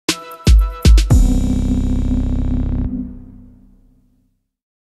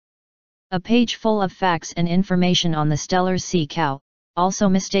A page full of facts and information on the Steller sea cow, also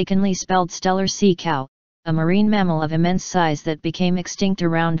mistakenly spelled Steller sea cow, a marine mammal of immense size that became extinct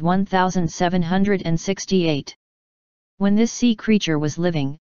around 1768. When this sea creature was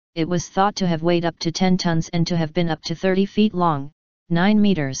living, it was thought to have weighed up to 10 tons and to have been up to 30 feet long, 9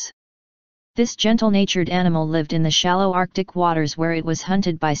 meters. This gentle-natured animal lived in the shallow Arctic waters where it was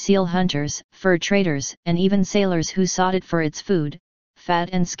hunted by seal hunters, fur traders, and even sailors who sought it for its food,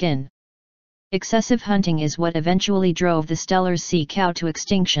 fat and skin. Excessive hunting is what eventually drove the Steller sea cow to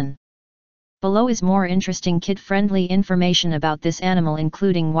extinction. Below is more interesting kid-friendly information about this animal,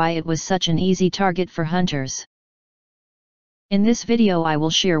 including why it was such an easy target for hunters. In this video I will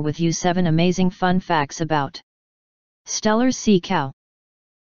share with you 7 amazing fun facts about Steller sea cow.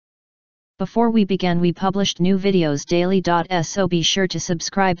 Before we begin, we published new videos daily, so be sure to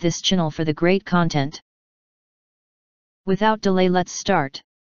subscribe this channel for the great content. Without delay, let's start.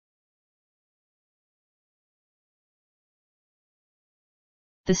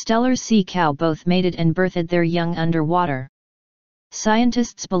 The Steller sea cow both mated and birthed their young underwater.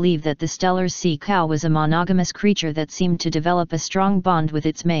 Scientists believe that the Steller sea cow was a monogamous creature that seemed to develop a strong bond with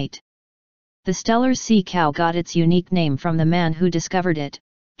its mate. The Steller sea cow got its unique name from the man who discovered it,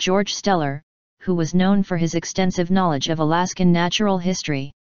 George Steller, who was known for his extensive knowledge of Alaskan natural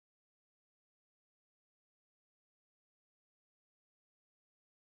history.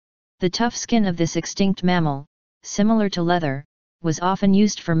 The tough skin of this extinct mammal, similar to leather, was often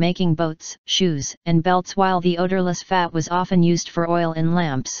used for making boats, shoes, and belts, while the odorless fat was often used for oil in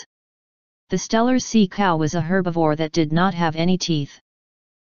lamps. The Steller sea cow was a herbivore that did not have any teeth.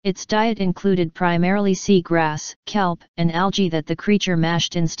 Its diet included primarily sea grass, kelp, and algae that the creature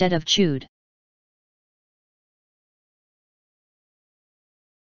mashed instead of chewed.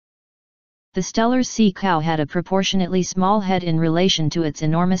 The Steller sea cow had a proportionately small head in relation to its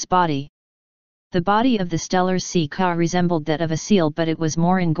enormous body. The body of the Steller sea cow resembled that of a seal, but it was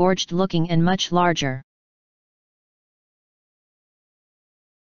more engorged looking and much larger.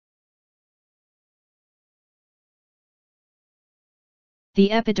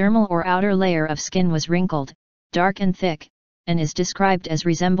 The epidermal or outer layer of skin was wrinkled, dark and thick, and is described as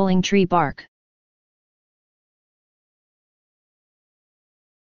resembling tree bark.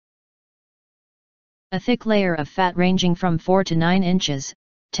 A thick layer of fat ranging from 4 to 9 inches,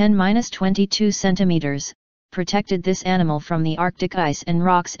 10–22 centimeters, protected this animal from the Arctic ice and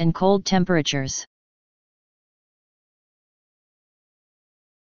rocks and cold temperatures.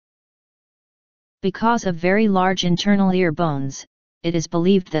 Because of very large internal ear bones, it is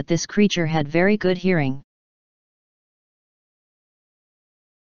believed that this creature had very good hearing.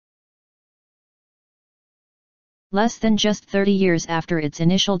 Less than just 30 years after its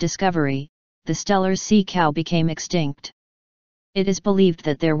initial discovery, the Steller sea cow became extinct. It is believed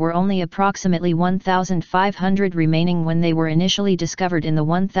that there were only approximately 1,500 remaining when they were initially discovered in the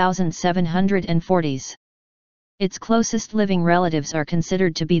 1740s. Its closest living relatives are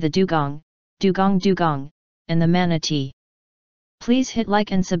considered to be the dugong, dugong, and the manatee. Please hit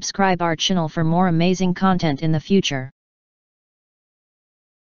like and subscribe our channel for more amazing content in the future.